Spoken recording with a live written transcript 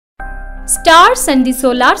Stars and the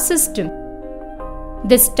solar system.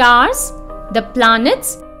 The stars, the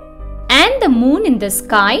planets, and the moon in the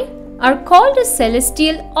sky are called as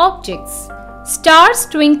celestial objects. Stars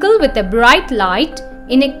twinkle with a bright light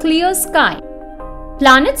in a clear sky.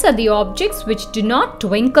 Planets are the objects which do not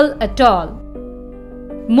twinkle at all.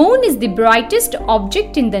 Moon is the brightest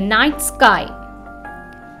object in the night sky.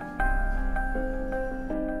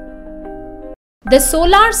 The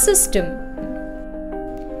solar system.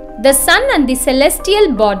 The sun and the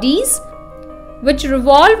celestial bodies which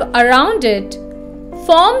revolve around it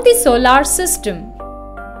form the solar system.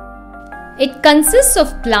 It consists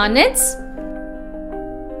of planets,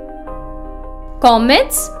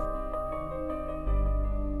 comets,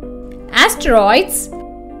 asteroids,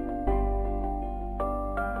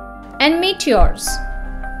 and meteors.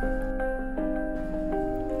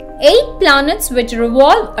 8 planets which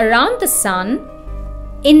revolve around the sun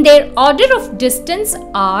in their order of distance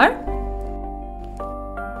are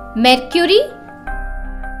Mercury,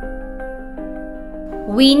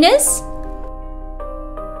 Venus,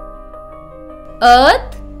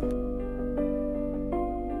 Earth,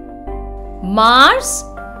 Mars,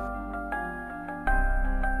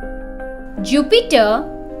 Jupiter,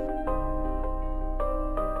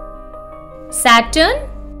 Saturn,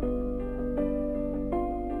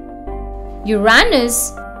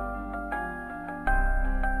 Uranus,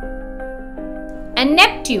 and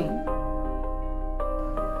Neptune.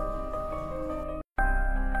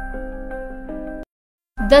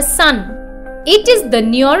 The Sun. It is the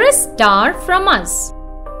nearest star from us.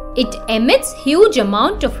 It emits huge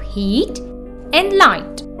amount of heat and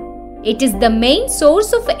light. It is the main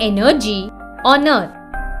source of energy on Earth.